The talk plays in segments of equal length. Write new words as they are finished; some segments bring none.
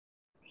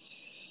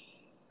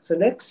So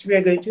next we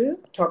are going to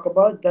talk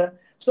about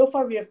so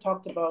far we have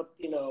talked about,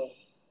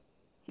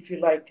 if you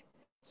like,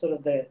 sort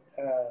of the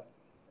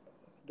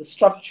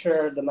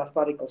structure, the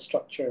mathematical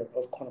structure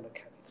of quantum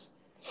mechanics.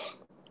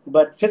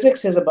 But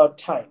physics is about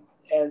time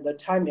and the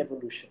time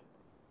evolution.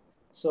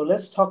 So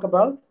let's talk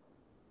about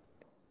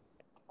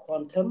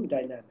quantum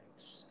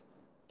dynamics.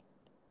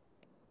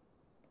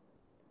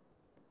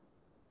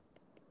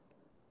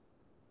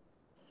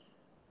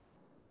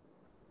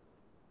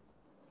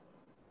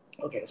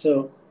 Okay,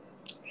 so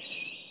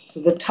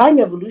the time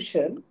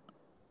evolution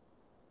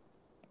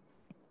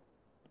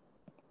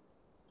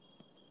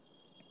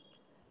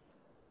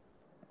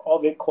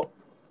of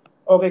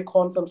a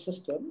quantum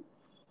system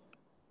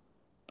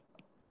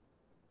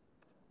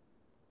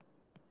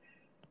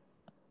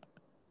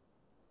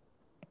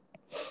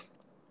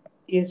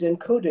is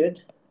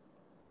encoded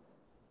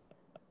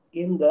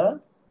in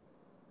the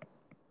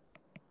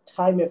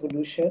time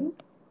evolution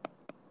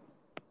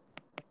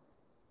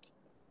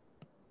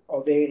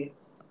of the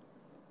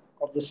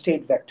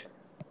state vector.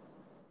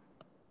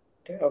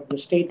 Okay, of the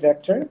state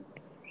vector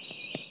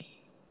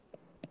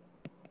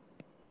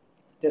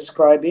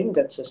describing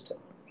that system.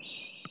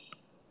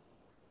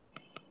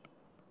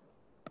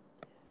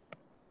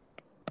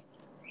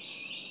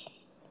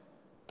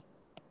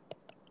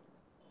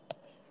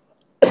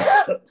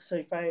 So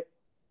if I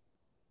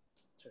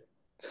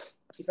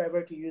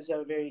were to use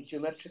a very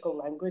geometrical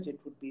language, it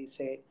would be,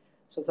 say,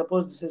 so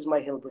suppose this is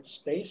my Hilbert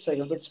space. So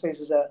Hilbert space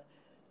is a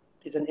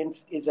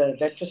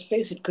vector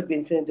space. It could be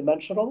infinite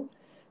dimensional,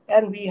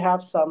 and we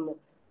have some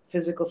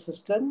physical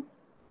system.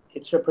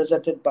 It's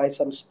represented by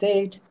some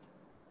state,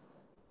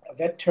 a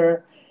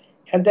vector,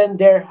 and then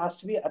there has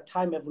to be a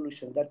time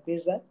evolution. That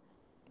means that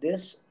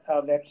this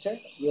vector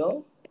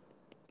will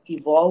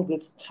evolve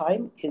with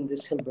time in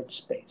this Hilbert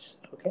space.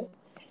 Okay,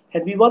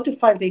 and we want to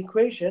find the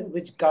equation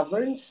which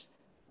governs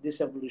this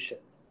evolution,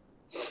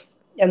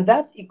 and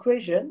that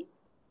equation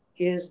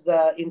is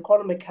in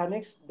quantum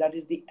mechanics, that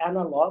is the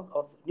analog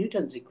of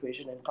Newton's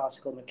equation in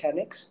classical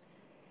mechanics,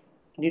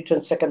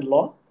 Newton's second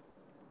law,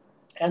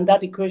 and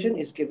that equation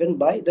is given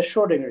by the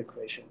Schrödinger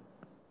equation.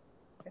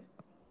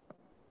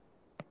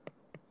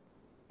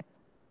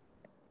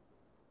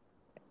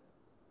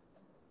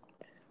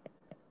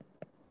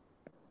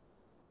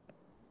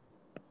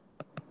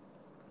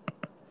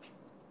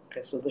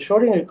 Okay, so the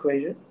Schrödinger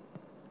equation,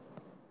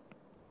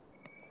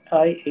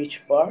 I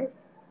h bar,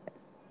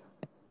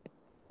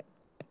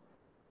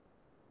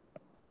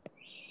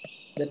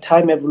 the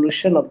time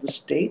evolution of the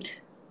state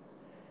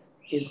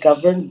is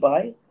governed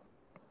by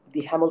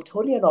the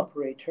Hamiltonian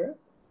operator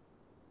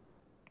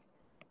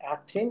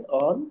acting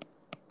on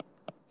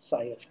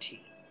psi of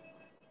t.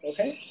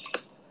 Okay?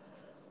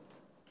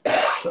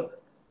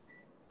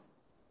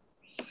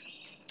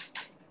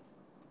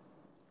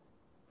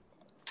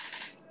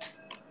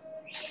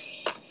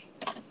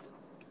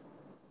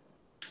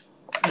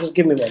 Just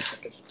give me 1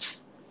 second.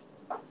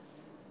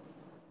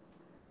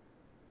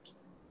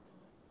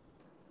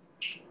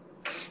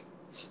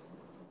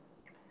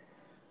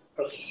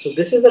 Okay, so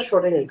this is the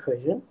Schrödinger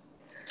equation.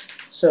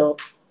 So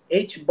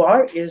h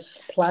bar is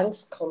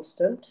Planck's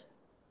constant.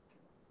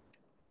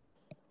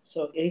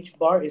 So h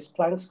bar is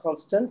Planck's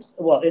constant.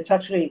 Well, it's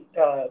actually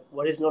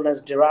what is known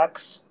as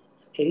Dirac's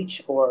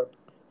h, or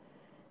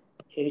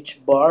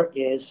h bar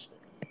is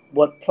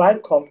what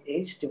Planck called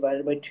h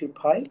divided by 2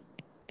 pi.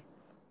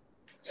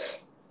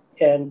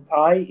 And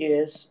I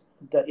is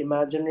the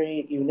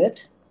imaginary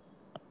unit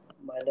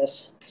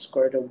minus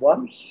square root of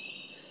 1.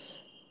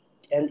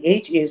 And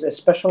h is a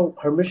special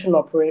Hermitian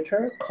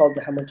operator called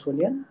the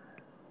Hamiltonian,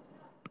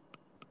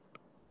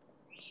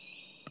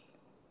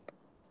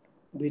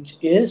 which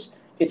is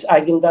its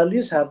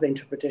eigenvalues have the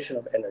interpretation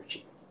of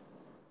energy.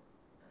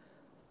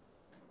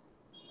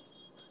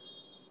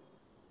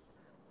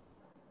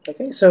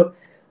 Okay, so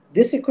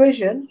this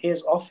equation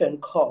is often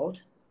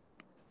called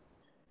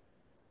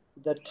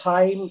the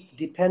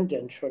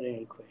time-dependent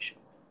Schrödinger equation.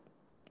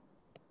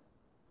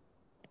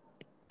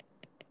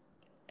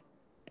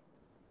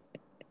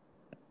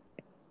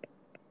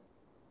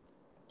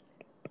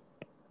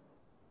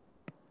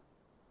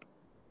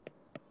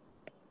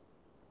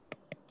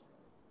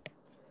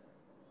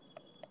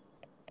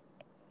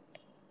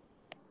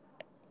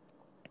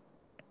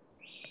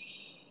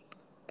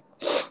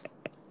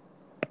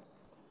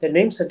 The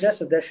name suggests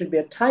that there should be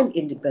a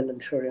time-independent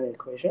Schrödinger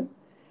equation.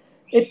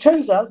 It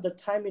turns out the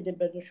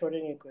time-independent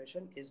Schrödinger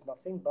equation is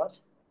nothing but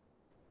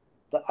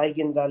the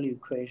eigenvalue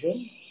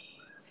equation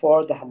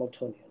for the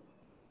Hamiltonian.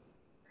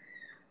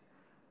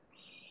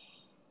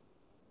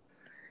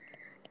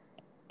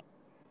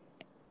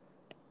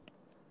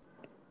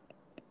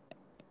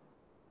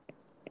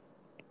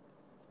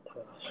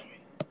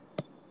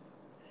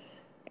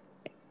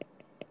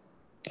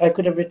 I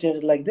could have written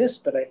it like this,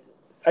 but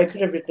I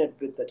could have written it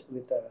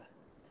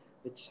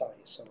with psi.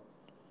 So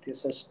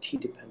this is t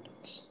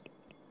dependence.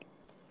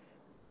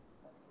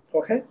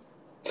 Okay,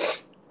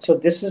 so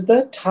this is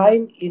the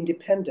time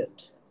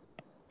independent.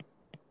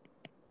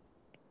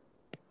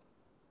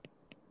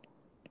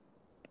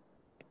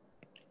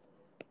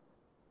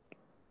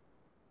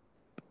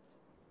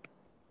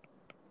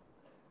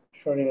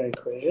 Schrödinger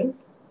equation.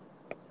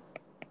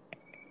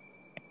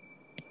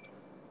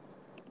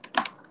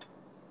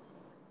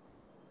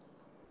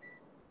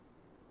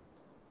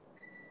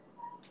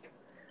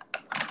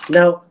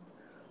 Now,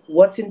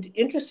 what's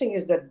interesting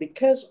is that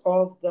because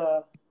of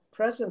the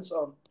presence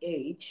of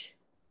H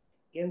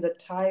in the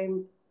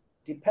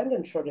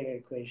time-dependent Schrödinger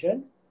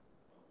equation,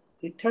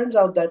 it turns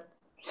out that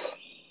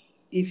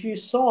if you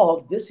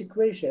solve this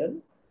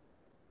equation,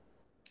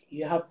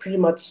 you have pretty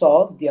much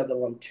solved the other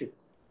one too.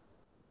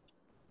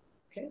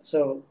 Okay,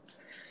 so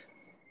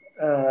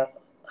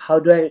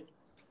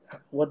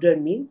what do I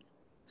mean?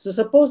 So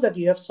suppose that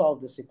you have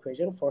solved this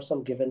equation for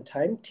some given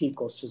time, t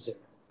equals to 0.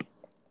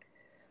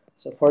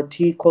 So for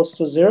t equals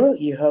to 0,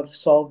 you have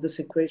solved this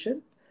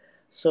equation.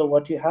 So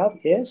what you have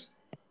is,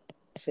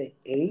 say,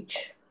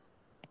 h,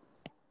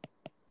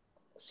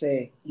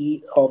 say,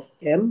 E of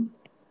m,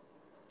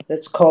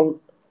 let's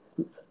call,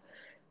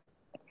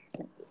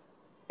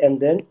 and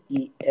then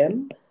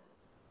em,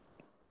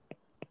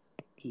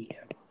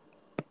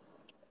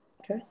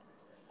 okay?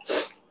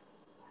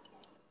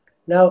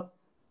 Now,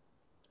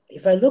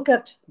 if I look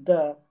at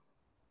the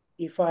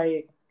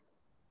Schrödinger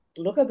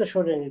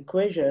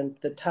equation,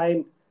 the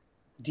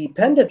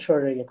time-dependent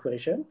Schrödinger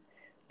equation,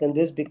 then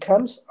this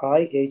becomes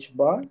IH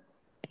bar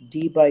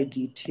d by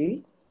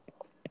dt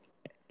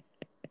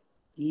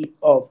E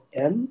of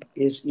m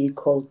is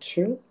equal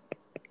to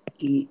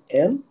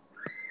em,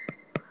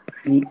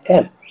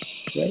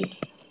 right?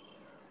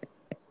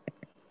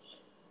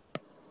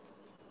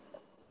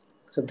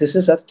 So this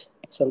is at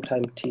some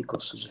time t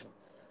equals to 0.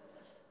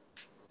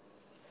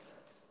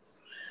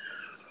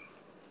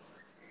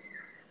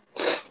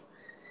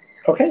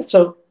 Okay,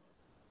 so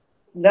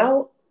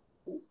now,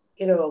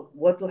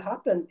 what will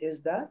happen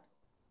is that,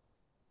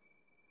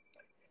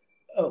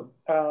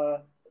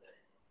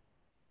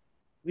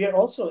 we are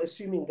also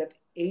assuming that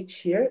h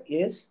here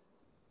is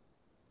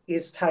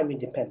time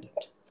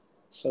independent.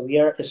 So we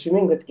are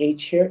assuming that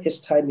h here is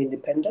time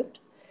independent.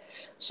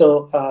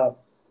 So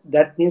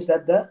that means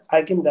that the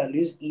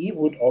eigenvalues E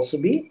would also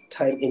be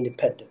time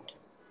independent.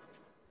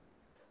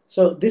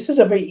 So this is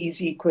a very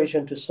easy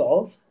equation to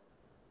solve.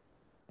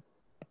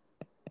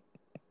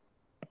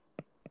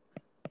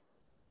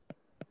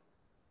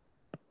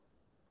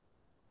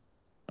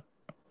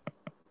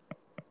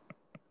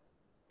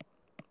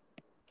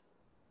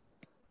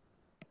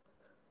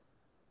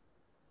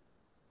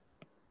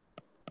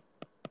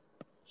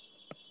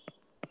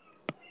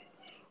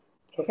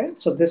 Okay,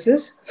 so this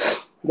is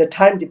the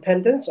time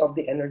dependence of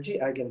the energy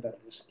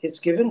eigenvalues. It's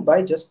given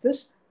by just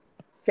this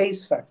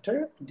phase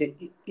factor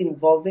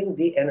involving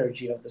the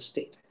energy of the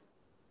state.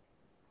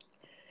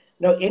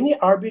 Now, any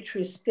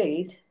arbitrary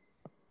state,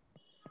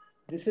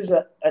 this is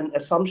an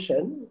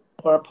assumption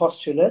or a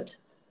postulate.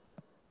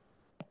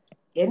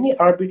 Any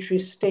arbitrary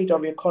state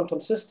of your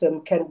quantum system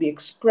can be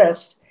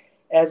expressed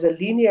as a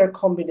linear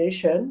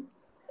combination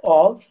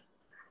of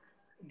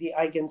the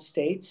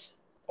eigenstates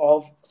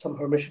of some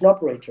Hermitian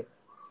operator.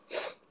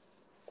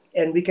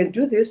 And we can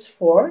do this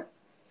for,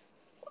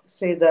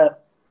 say,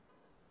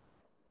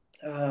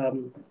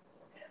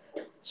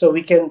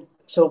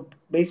 so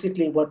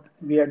basically what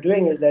we are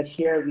doing is that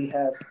here we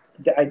have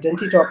the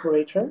identity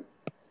operator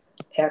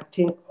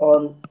acting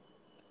on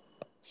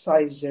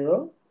size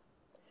 0,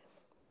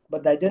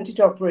 but the identity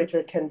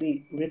operator can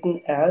be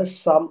written as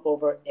sum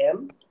over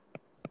m,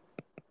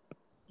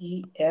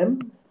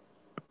 em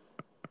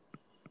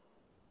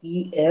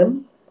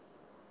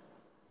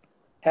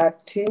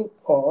acting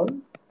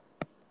on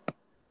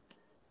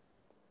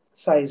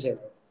size 0.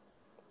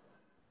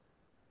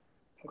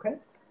 Okay,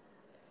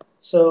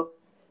 so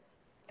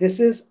this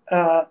is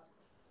so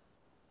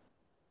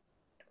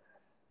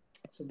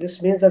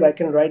this means that I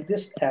can write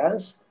this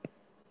as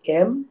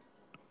em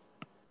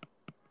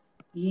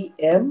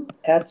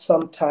at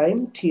some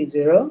time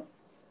t0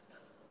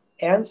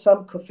 and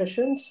some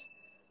coefficients.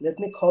 Let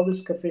me call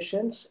these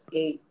coefficients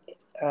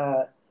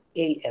am.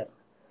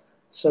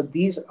 So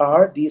these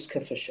are these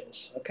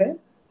coefficients. Okay.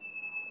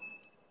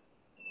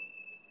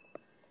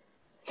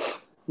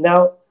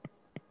 Now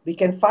we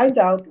can find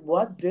out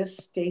what this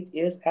state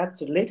is at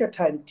the later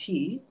time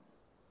t.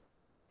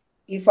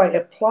 If I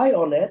apply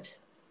on it,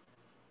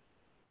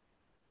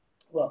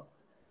 well,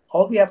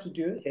 all we have to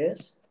do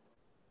is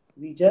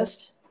we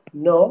just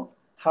know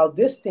how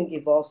this thing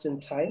evolves in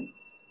time,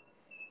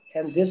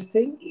 and this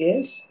thing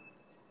is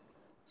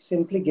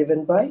simply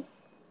given by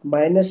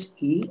minus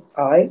ei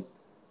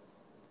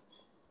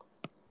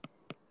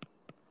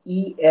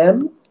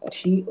em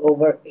t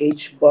over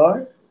h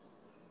bar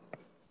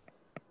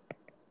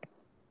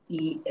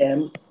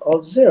em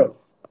of 0.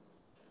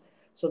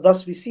 So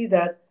thus we see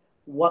that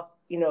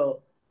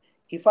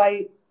if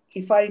I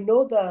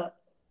know the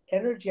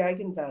energy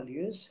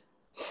eigenvalues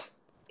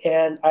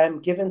and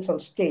I'm given some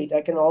state, I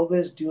can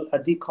always do a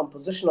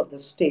decomposition of the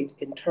state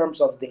in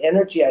terms of the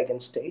energy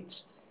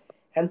eigenstates,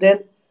 and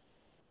then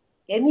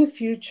any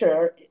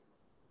future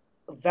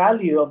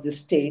value of the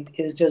state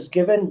is just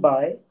given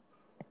by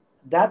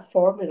that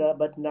formula,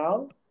 but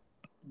now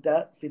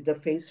with the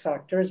phase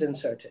factors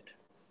inserted.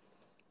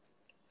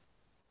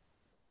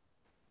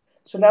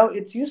 So now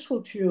it's useful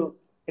to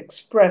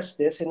express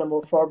this in a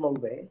more formal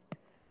way.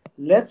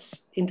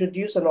 Let's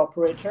introduce an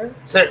operator.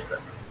 Sir,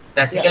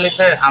 basically,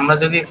 sir, আমরা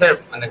যদি sir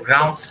মানে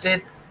ground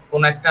state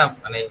কোন একটা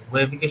মানে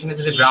ওয়েভিফিকেশনে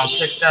যদি ground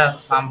স্টেটটা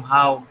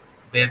somehow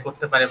বের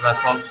করতে পারি বা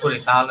সলভ করি,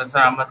 তাহলে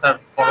স্যার আমরা তার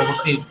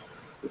পরবর্তী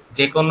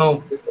যে কোনো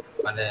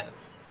মানে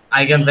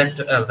আইগেন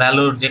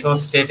ভ্যালুর যে কোনো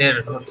স্টেটের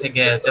হচ্ছে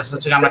গিয়ে জাস্ট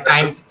হচ্ছে আমরা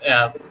টাইম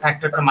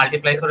ফ্যাক্টরটা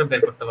মাল্টিপ্লাই করে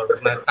বের করতে পারবো,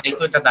 মানে তাই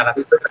তো এটা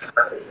দাঁড়াচ্ছে।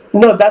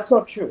 No, that's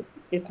not true.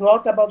 It's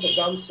not about the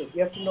ground state.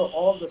 You have to know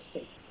all the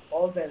states,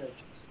 all the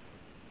energies.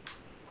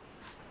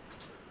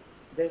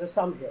 There's a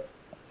sum here.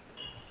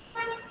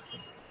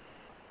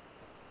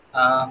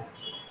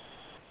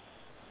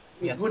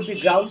 It would be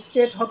ground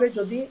state hobe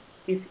jodi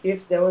if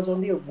there was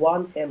only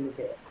one m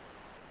here,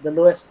 the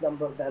lowest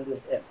number value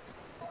of m.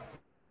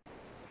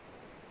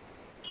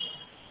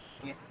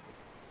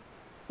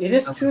 It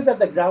is true that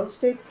the ground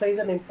state plays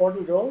an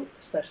important role,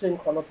 especially in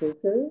quantum field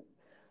theory,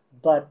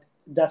 but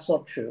that's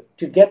not true.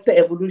 To get the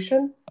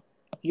evolution,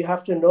 you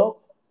have to know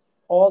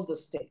all the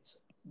states,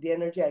 the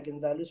energy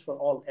eigenvalues for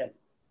all m.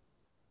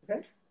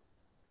 Okay?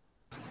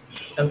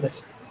 Okay.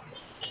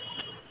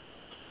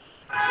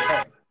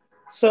 Right.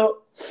 So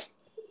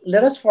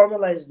let us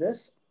formalize this.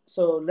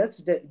 So let's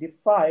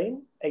define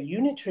a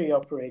unitary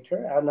operator,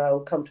 and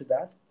I'll come to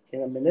that in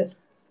a minute,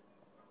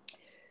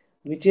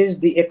 which is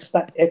the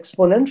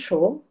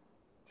exponential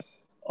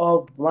of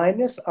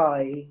minus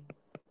I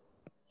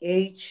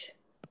h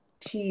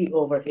t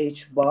over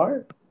h bar.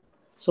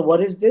 So what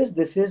is this?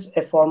 This is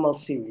a formal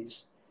series.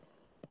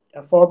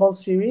 A formal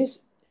series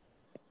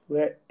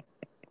where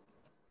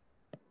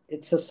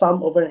it's a sum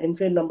over an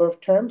infinite number of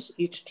terms.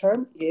 Each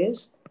term is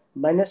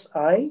minus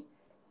I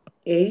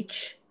h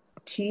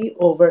t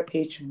over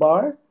h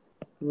bar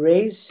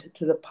raised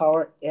to the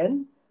power n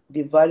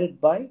divided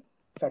by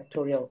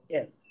factorial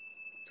n.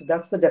 So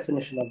that's the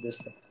definition of this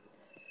thing.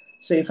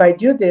 So if I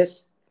do this,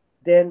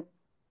 then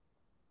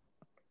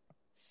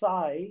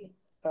psi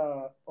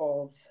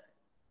of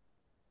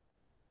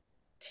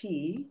t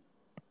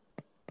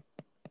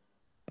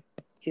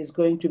is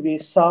going to be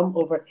sum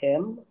over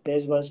m.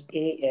 There was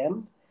am.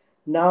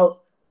 Now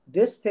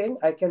this thing,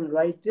 I can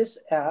write this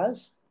as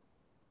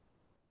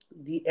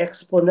the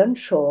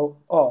exponential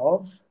of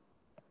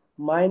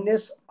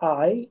minus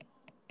I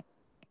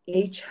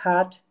h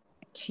hat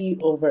t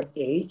over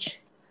h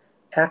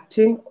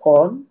acting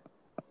on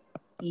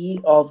e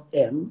of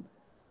m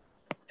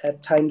at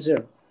time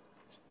 0.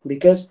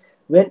 Because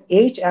when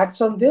h acts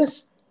on this,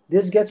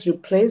 this gets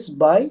replaced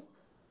by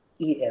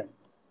em,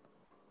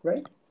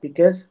 right?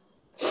 Because,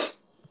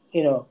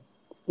 you know,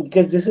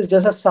 because this is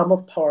just a sum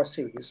of power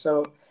series. So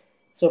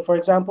for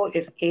example,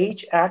 if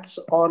h acts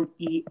on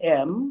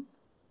em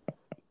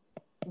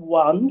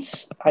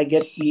once, I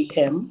get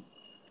em.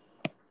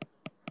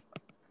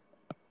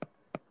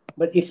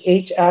 But if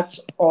h acts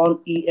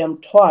on em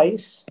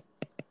twice,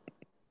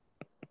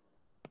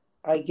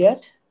 I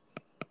get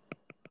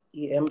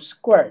em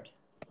squared.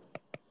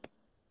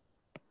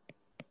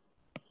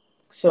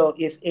 So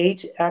if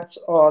h acts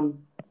on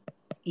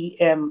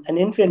em an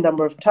infinite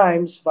number of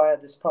times via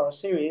this power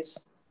series,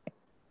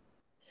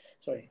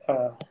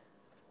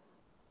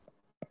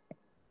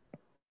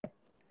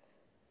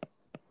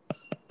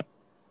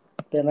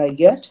 then I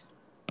get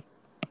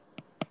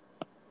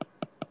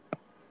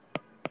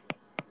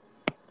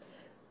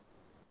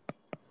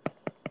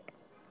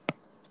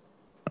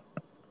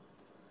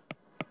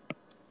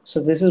so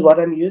this is what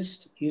I'm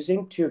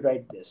using to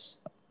write this.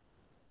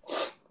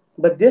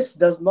 But this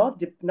does not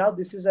now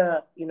this is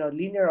a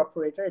linear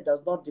operator. It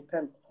does not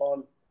depend on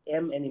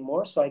m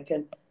anymore, so I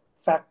can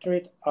factor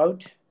it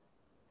out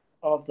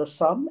of the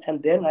sum, and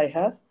then I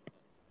have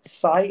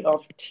psi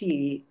of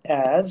t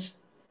as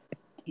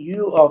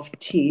u of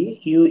t.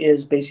 U is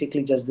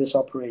basically just this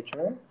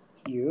operator,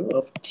 u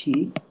of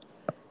t,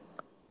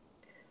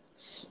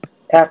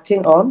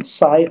 acting on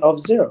psi of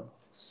 0.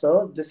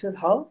 So this is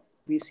how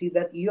we see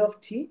that u of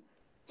t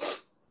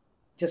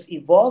just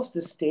evolves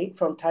the state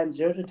from time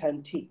 0 to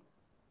time t.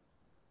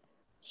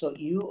 So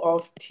u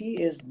of t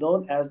is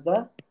known as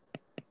the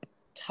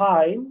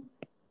time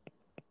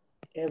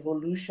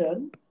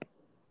evolution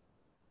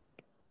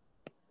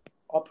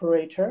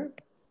operator,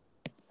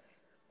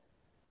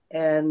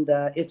 and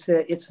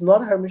it's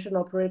not a Hermitian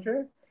operator,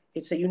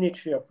 it's a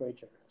unitary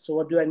operator. So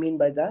what do I mean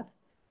by that?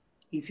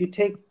 If you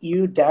take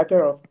u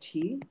dagger of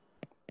t,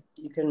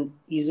 you can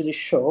easily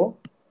show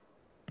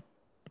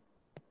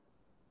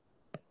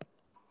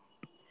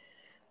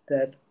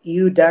that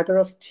u dagger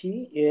of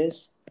t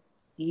is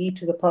e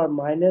to the power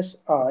minus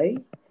I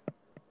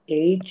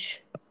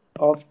h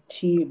of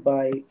t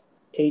by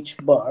h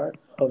bar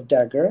of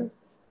dagger.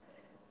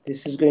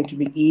 This is going to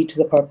be e to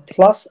the power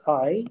plus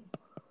I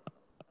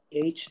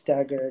h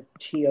dagger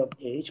t of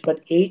h, but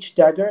h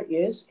dagger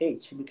is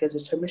h because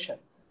it's Hermitian.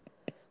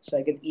 So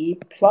I get e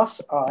plus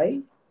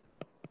I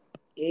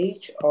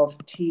h of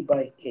t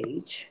by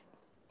h.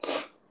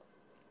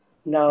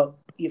 Now,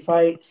 if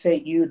I say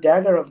u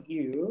dagger of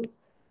u,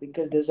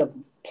 because there's a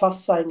plus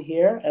sign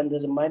here and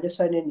there's a minus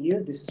sign in u,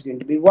 this is going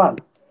to be 1.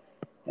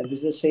 And this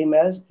is the same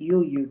as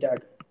U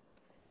dagger.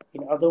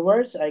 In other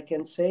words, I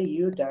can say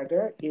U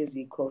dagger is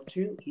equal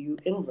to U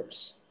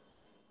inverse.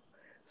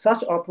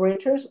 Such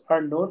operators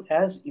are known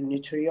as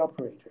unitary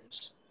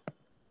operators.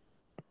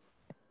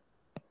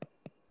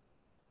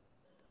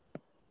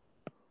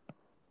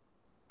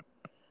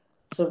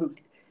 So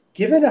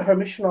given a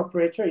Hermitian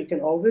operator, you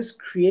can always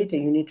create a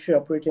unitary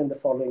operator in the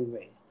following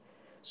way.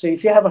 So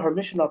if you have a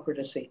Hermitian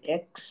operator, say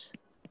X,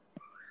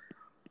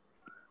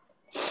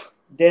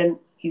 then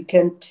you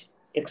can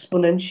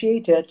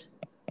exponentiate it,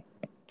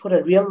 put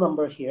a real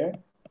number here.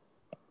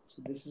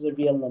 So this is a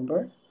real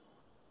number.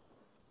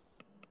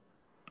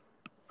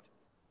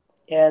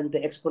 And the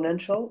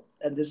exponential,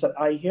 and this is an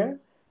I here.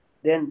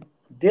 Then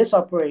this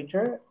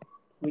operator,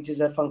 which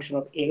is a function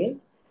of A,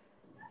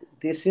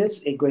 this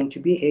is going to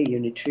be a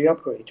unitary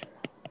operator.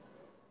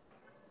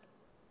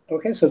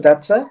 Okay, so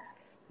that's a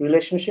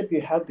relationship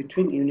you have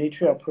between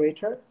unitary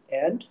operator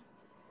and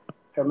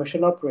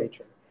Hermitian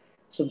operator.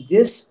 So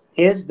this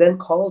is then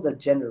called a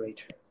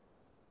generator.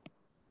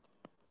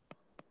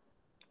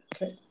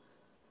 Okay.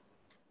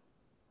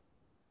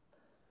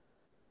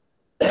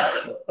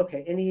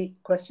 Okay, any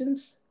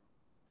questions?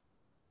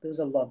 There's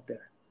a lot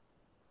there.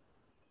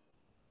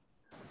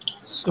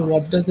 So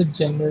what does it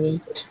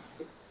generate?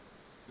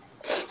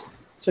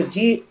 So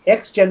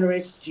X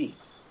generates G.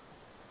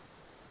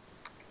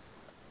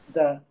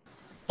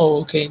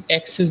 Oh, okay.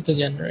 X is the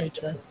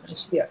generator.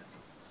 Yeah.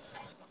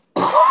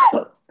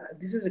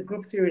 This is a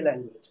group theory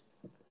language.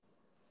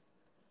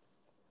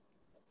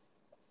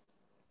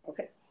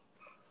 Okay.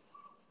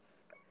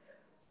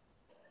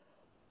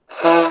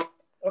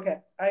 Okay,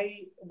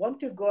 I want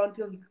to go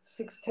until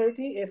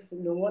 6:30 if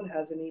no one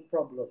has any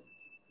problem,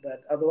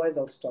 but otherwise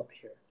I'll stop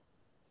here.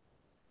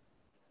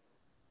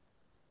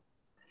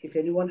 If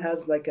anyone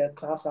has like a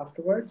class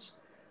afterwards,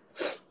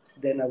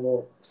 then I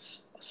will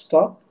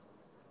stop,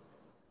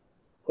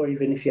 or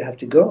even if you have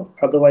to go.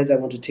 Otherwise, I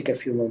want to take a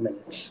few more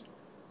minutes.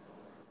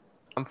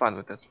 I'm fine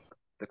with this,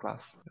 the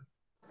class.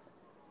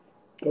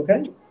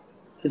 Okay,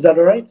 is that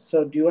all right?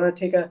 So do you want to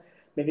take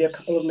maybe a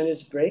couple of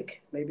minutes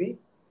break, maybe?